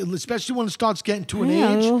send the kid, especially when it starts getting to an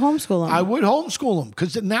age. Homeschool them. I would homeschool them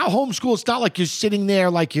because now homeschool, it's not like you're sitting there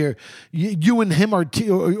like you and him or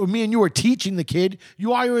me and you are teaching the kid.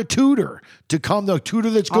 You hire a tutor to come, the tutor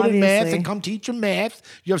that's good at math, and come teach him math.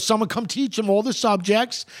 You have someone come teach him all the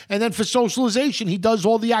subjects, and then for socialization, he does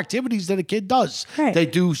all the activities that a kid does. Right. They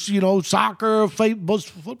do, soccer,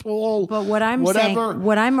 football, but what I'm whatever.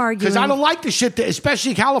 What I'm arguing, because I don't like the shit that,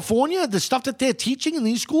 especially California, the stuff that they're teaching in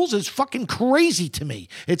these schools is fucking crazy to me.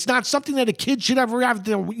 It's not something that a kid should ever have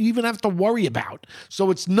to worry about. So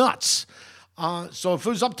it's nuts. So if it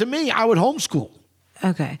was up to me, I would homeschool.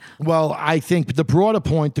 Okay. Well, I think the broader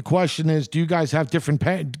point, the question is, do you guys have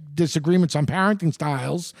different disagreements on parenting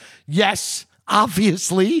styles? Yes,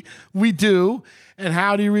 obviously we do. And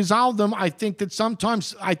how do you resolve them? I think that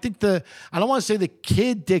sometimes, I don't want to say the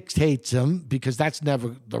kid dictates them because that's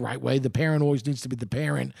never the right way. The parent always needs to be the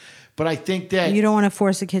parent. But I think that you don't want to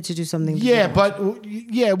force a kid to do something. Whatever's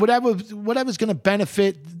going to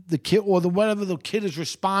benefit the kid or whatever the kid is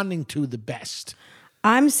responding to the best.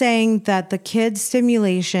 I'm saying that the kid's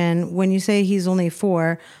stimulation, when you say he's only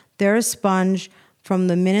 4, they're a sponge from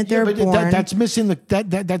the minute they're born. That's missing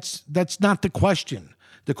that's not the question.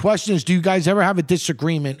 The question is, do you guys ever have a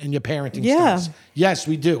disagreement in your parenting styles? Yes,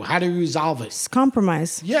 we do. How do you resolve it? It's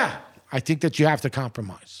compromise. Yeah, I think that you have to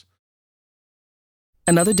compromise.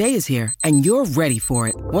 Another day is here, and you're ready for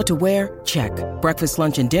it. What to wear? Check. Breakfast,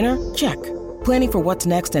 lunch, and dinner? Check. Planning for what's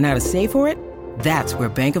next and how to save for it? That's where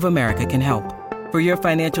Bank of America can help. For your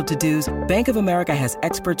financial to-dos, Bank of America has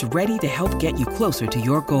experts ready to help get you closer to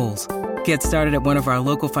your goals. Get started at one of our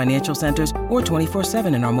local financial centers or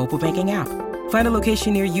 24/7 in our mobile banking app. Find a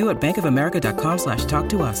location near you at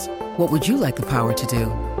bankofamerica.com/talktous. What would you like the power to do?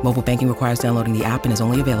 Mobile banking requires downloading the app and is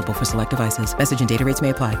only available for select devices. Message and data rates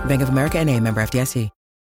may apply. Bank of America N.A., member FDIC.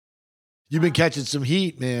 You've been catching some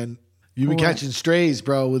heat, man. You've been catching strays,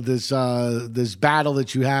 bro, with this battle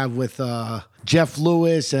that you have with Jeff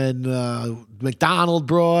Lewis and McDonald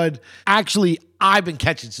Broad. Actually, I've been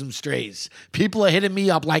catching some strays. People are hitting me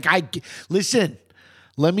up like, listen,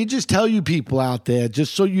 let me just tell you people out there,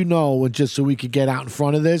 just so you know, and just so we could get out in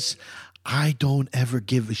front of this, I don't ever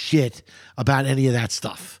give a shit about any of that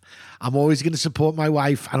stuff. I'm always going to support my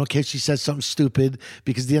wife. I don't care if she says something stupid,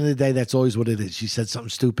 because at the end of the day, that's always what it is. She said something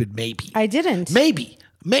stupid, maybe. I didn't. Maybe.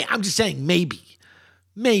 I'm just saying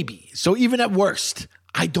maybe. So even at worst,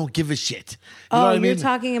 I don't give a shit. You know what I mean? You're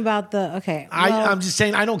talking about okay. I'm just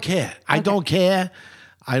saying I don't care. I don't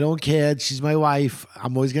care. She's my wife.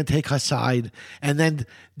 I'm always going to take her side. And then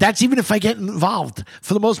that's even if I get involved.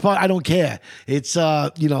 For the most part, I don't care. It's,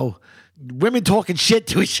 women talking shit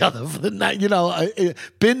to each other.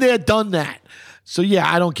 Been there, done that. So,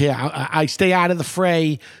 yeah, I don't care. I stay out of the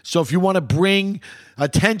fray. So if you want to bring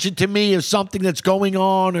attention to me or something that's going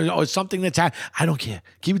on or something that's happening, I don't care.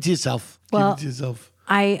 Keep it to yourself. Well, keep it to yourself.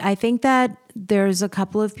 I think that there's a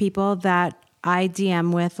couple of people that I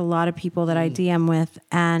DM with, a lot of people that I DM with.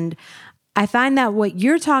 And I find that what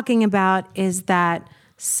you're talking about is that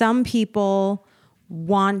some people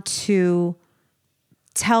want to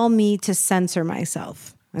tell me to censor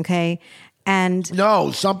myself. Okay. And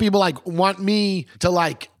no, some people want me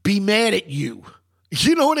to be mad at you.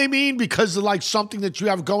 You know what I mean? Because of something that you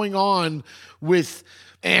have going on with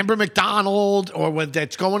Amber McDonald or what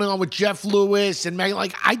that's going on with Jeff Lewis and Meg,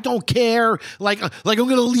 like, I don't care. Like I'm going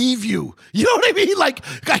to leave you. You know what I mean?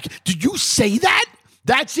 Like, did you say that?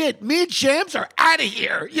 That's it. Me and Shams are out of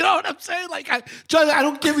here. You know what I'm saying? Like, I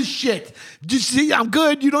don't give a shit. Just see, I'm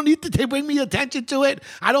good. You don't need to bring me attention to it.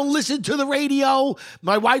 I don't listen to the radio.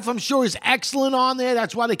 My wife, I'm sure, is excellent on there.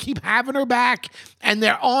 That's why they keep having her back. And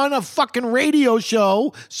they're on a fucking radio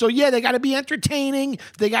show. So, yeah, they got to be entertaining.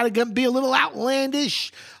 They got to be a little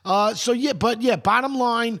outlandish. Bottom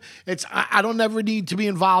line, I don't ever need to be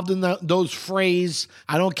involved in those phrases.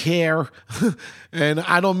 I don't care. And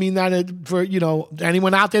I don't mean that for,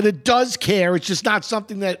 anyone out there that does care. It's just not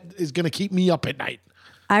something that is going to keep me up at night.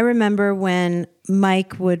 I remember when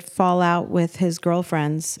Mike would fall out with his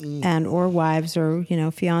girlfriends or wives or,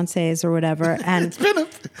 fiancés or whatever. And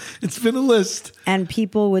it's been a list. And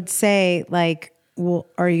people would say, like, well,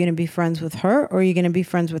 are you going to be friends with her or are you going to be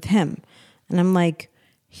friends with him? And I'm like,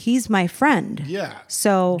 he's my friend. Yeah.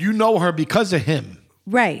 So you know her because of him.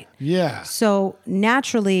 Right. Yeah. So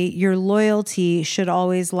naturally, your loyalty should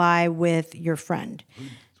always lie with your friend.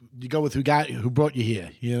 You go with who brought you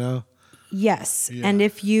here, Yes. Yeah. And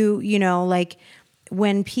if you like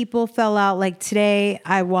when people fell out, like today,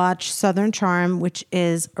 I watched Southern Charm, which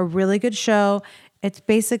is a really good show. It's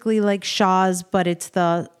basically like Shaw's, but it's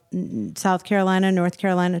the South Carolina, North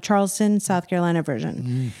Carolina, Charleston, South Carolina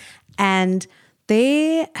version. And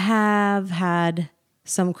they have had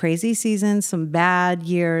some crazy seasons, some bad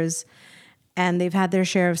years, and they've had their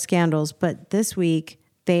share of scandals. But this week,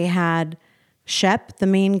 they had Shep, the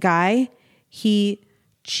main guy. He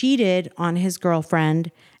cheated on his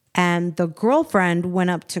girlfriend, and the girlfriend went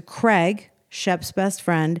up to Craig, Shep's best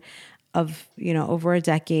friend of, over a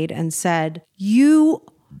decade, and said, you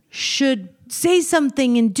should say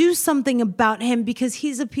something and do something about him because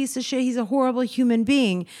he's a piece of shit. He's a horrible human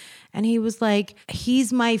being. And he was like,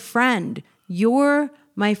 he's my friend. You're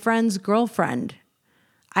my friend's girlfriend.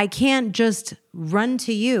 I can't just run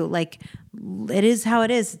to you. Like, it is how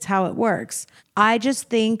it is. It's how it works. I just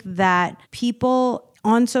think that people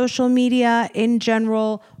on social media in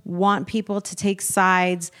general want people to take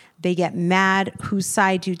sides. They get mad whose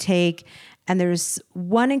side you take. And there's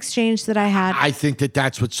one exchange that I had. I think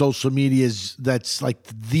that's what social media is. That's like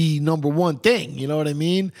the number one thing. You know what I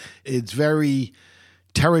mean? It's very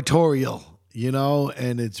territorial,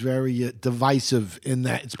 and it's very divisive in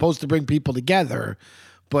that it's supposed to bring people together,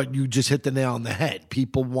 but you just hit the nail on the head.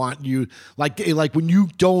 People want you, like when you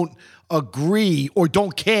don't agree or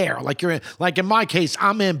don't care, like in my case,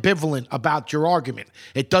 I'm ambivalent about your argument.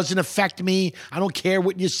 It doesn't affect me. I don't care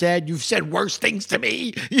what you said. You've said worse things to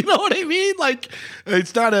me. You know what I mean? Like,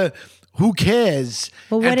 it's not who cares?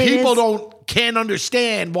 Well, and people can't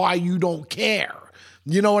understand why you don't care.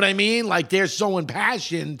 You know what I mean? Like, they're so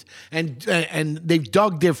impassioned and they've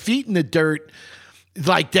dug their feet in the dirt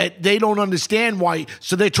like that. They don't understand why.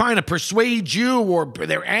 So they're trying to persuade you or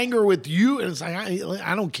they're angry with you. And it's like,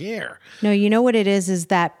 I don't care. No, you know what it is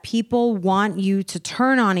that people want you to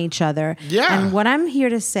turn on each other. Yeah. And what I'm here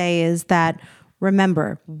to say is that,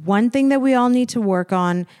 remember, one thing that we all need to work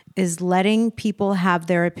on is letting people have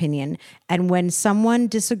their opinion. And when someone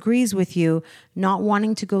disagrees with you, not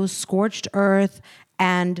wanting to go scorched earth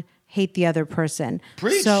and hate the other person.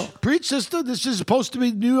 Preach, sister. This is supposed to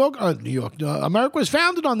be New York. America was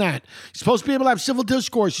founded on that. You're supposed to be able to have civil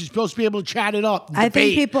discourse. You're supposed to be able to chat it up. I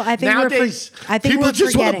think nowadays, people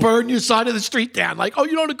just want to burn your side of the street down. Like, oh,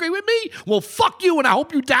 you don't agree with me? Well, fuck you, and I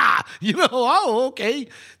hope you die. Oh, okay.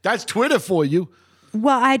 That's Twitter for you.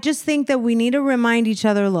 Well, I just think that we need to remind each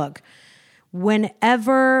other, look,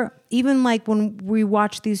 whenever, even like when we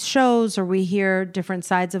watch these shows or we hear different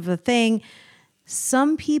sides of a thing,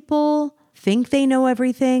 some people think they know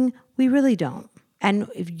everything. We really don't. And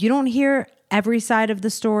if you don't hear every side of the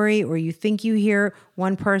story or you think you hear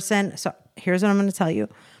one person, so here's what I'm going to tell you.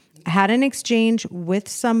 I had an exchange with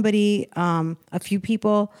somebody, a few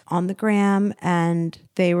people on the gram, and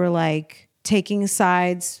they were like taking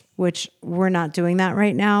sides, which we're not doing that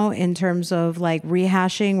right now in terms of like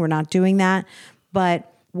rehashing. We're not doing that.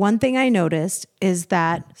 But one thing I noticed is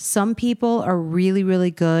that some people are really,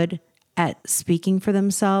 really good at speaking for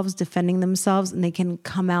themselves, defending themselves, and they can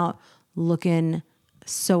come out looking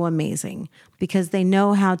so amazing because they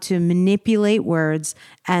know how to manipulate words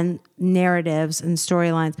and narratives and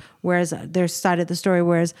storylines, whereas their side of the story,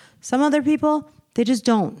 whereas some other people, they just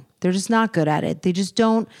don't. They're just not good at it. They just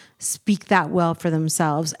don't speak that well for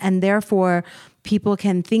themselves. And therefore, people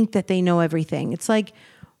can think that they know everything. It's like,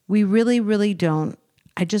 we really, really don't.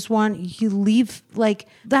 I just want you to leave, like,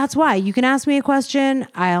 that's why. You can ask me a question.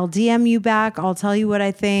 I'll DM you back. I'll tell you what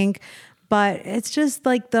I think. But it's just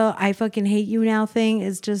like the I fucking hate you now thing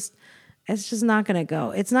is just, it's just not going to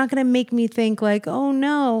go. It's not going to make me think like, oh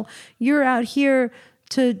no, you're out here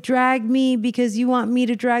to drag me because you want me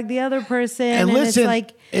to drag the other person. And listen, it's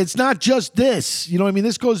like, it's not just this. You know what I mean?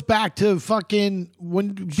 This goes back to fucking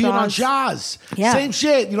being on Shaz. Yeah. Same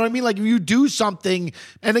shit. You know what I mean? Like if you do something,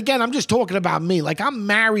 and again, I'm just talking about me. Like I'm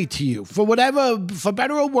married to you. For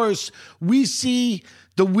better or worse, we see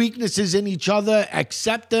the weaknesses in each other,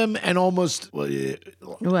 accept them, and almost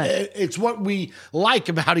it's what we like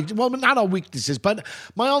about each. Well, not our weaknesses, but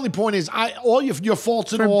my only point is, all your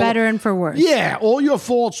faults and for all better and for worse. Yeah, all your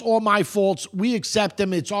faults, all my faults, we accept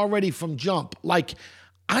them. It's already from jump. Like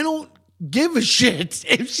I don't give a shit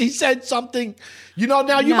if she said something. You know,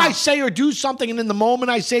 now you might say or do something, and in the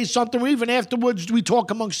moment I say something, or even afterwards we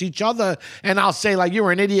talk amongst each other, and I'll say like,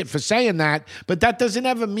 "You're an idiot for saying that," but that doesn't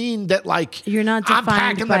ever mean that like you're not. I'm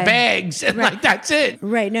packing the bags and like that's it.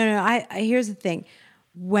 Right? No. I here's the thing: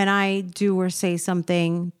 when I do or say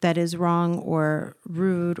something that is wrong or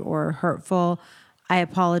rude or hurtful, I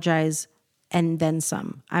apologize and then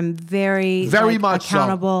some. I'm very much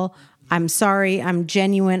accountable. So. I'm sorry. I'm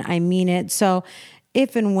genuine. I mean it. So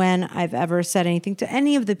if and when I've ever said anything to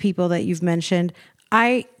any of the people that you've mentioned,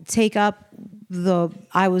 I take up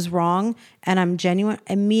I was wrong and I'm genuine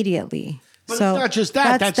immediately. But so it's not just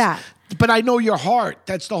that. That's that. But I know your heart.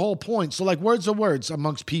 That's the whole point. So like words are words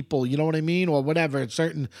amongst people. You know what I mean? Or whatever. It's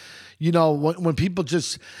certain, you know, when people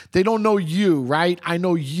they don't know you, right? I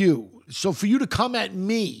know you. So for you to come at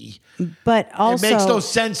me, but also it makes no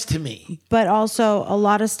sense to me. But also, a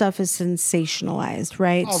lot of stuff is sensationalized,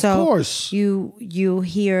 right? Of course, you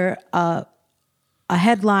hear a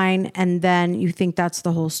headline and then you think that's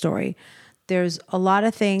the whole story. There's a lot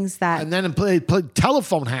of things that, and then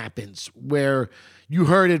telephone happens where you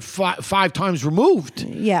heard it five times removed.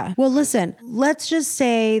 Yeah. Well, listen, let's just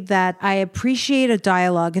say that I appreciate a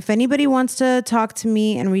dialogue. If anybody wants to talk to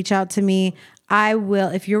me and reach out to me, I will,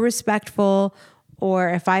 if you're respectful or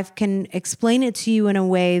if I can explain it to you in a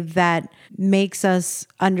way that makes us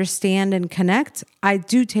understand and connect, I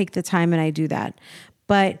do take the time and I do that.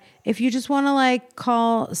 But if you just want to like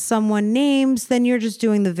call someone names, then you're just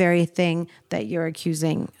doing the very thing that you're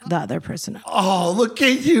accusing the other person of. Oh, look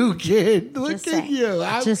at you, kid. Look at you.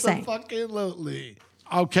 Absolutely.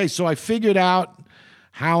 Okay, so I figured out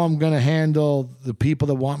how I'm going to handle the people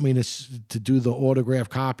that want me to do the autograph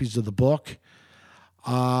copies of the book.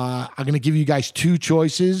 I'm going to give you guys two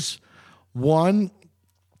choices. One,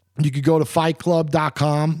 you could go to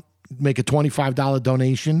fightclub.com, make a $25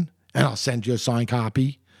 donation, and I'll send you a signed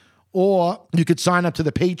copy. Or you could sign up to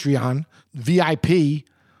the Patreon VIP,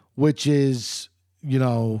 which is,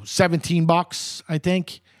 $17, I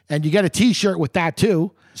think. And you get a t-shirt with that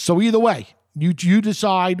too. So either way, you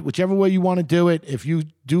decide whichever way you want to do it. If you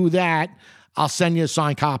do that, I'll send you a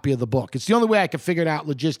signed copy of the book. It's the only way I can figure it out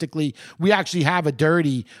logistically. We actually have a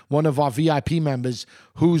Dirty, one of our VIP members,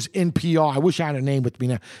 who's in PR. I wish I had her name with me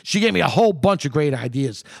now. She gave me a whole bunch of great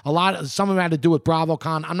ideas. Some of them had to do with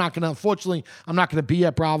BravoCon. Unfortunately, I'm not going to be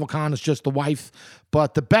at BravoCon. It's just the wife.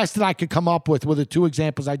 But the best that I could come up with were the two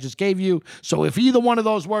examples I just gave you. So if either one of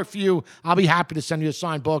those work for you, I'll be happy to send you a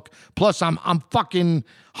signed book. Plus, I'm fucking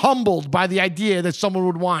humbled by the idea that someone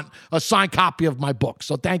would want a signed copy of my book.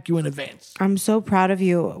 So thank you in advance. I'm so proud of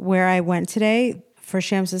you. Where I went today for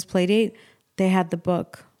Shams's Playdate, they had the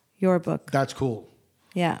book, your book. That's cool.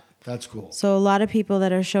 Yeah. That's cool. So a lot of people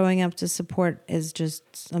that are showing up to support is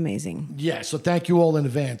just amazing. Yeah, so thank you all in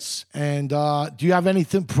advance. And do you have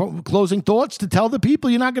anything, closing thoughts to tell the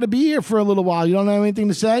people? You're not going to be here for a little while. You don't have anything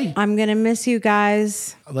to say? I'm going to miss you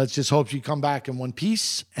guys. Let's just hope you come back in one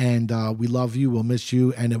piece. And we love you. We'll miss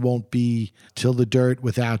you. And it won't be Till the Dirt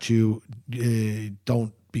without you.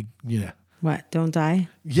 Don't be, What, don't die?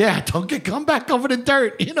 Yeah, don't come back over the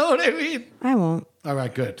dirt. You know what I mean? I won't. All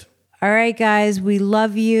right, good. All right, guys, we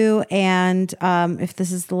love you. And if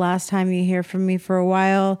this is the last time you hear from me for a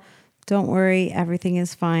while, don't worry. Everything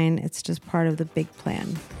is fine. It's just part of the big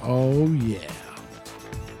plan. Oh, yeah.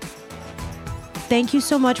 Thank you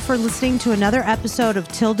so much for listening to another episode of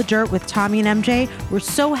Till the Dirt with Tommy and MJ. We're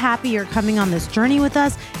so happy you're coming on this journey with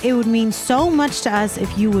us. It would mean so much to us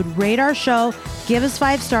if you would rate our show, give us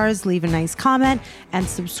 5 stars, leave a nice comment, and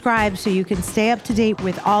subscribe so you can stay up to date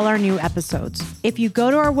with all our new episodes. If you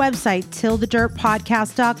go to our website,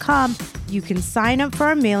 tillthedirtpodcast.com, you can sign up for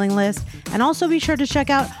our mailing list and also be sure to check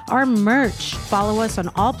out our merch. Follow us on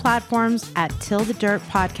all platforms at Till the Dirt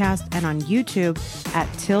Podcast and on YouTube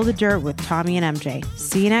at Till the Dirt with Tommy and MJ.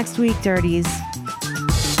 See you next week, Dirties.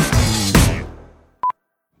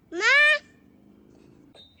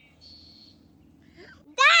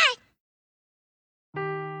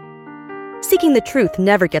 seeking the truth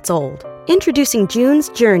never gets old. Introducing June's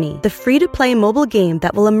Journey, the free-to-play mobile game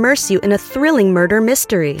that will immerse you in a thrilling murder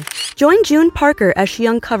mystery. Join June Parker as she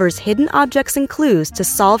uncovers hidden objects and clues to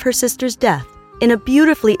solve her sister's death in a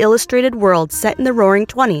beautifully illustrated world set in the Roaring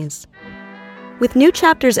 '20s. With new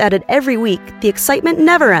chapters added every week, the excitement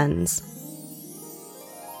never ends.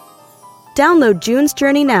 Download June's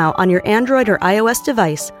Journey now on your Android or iOS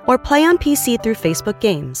device, or play on PC through Facebook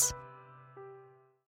Games.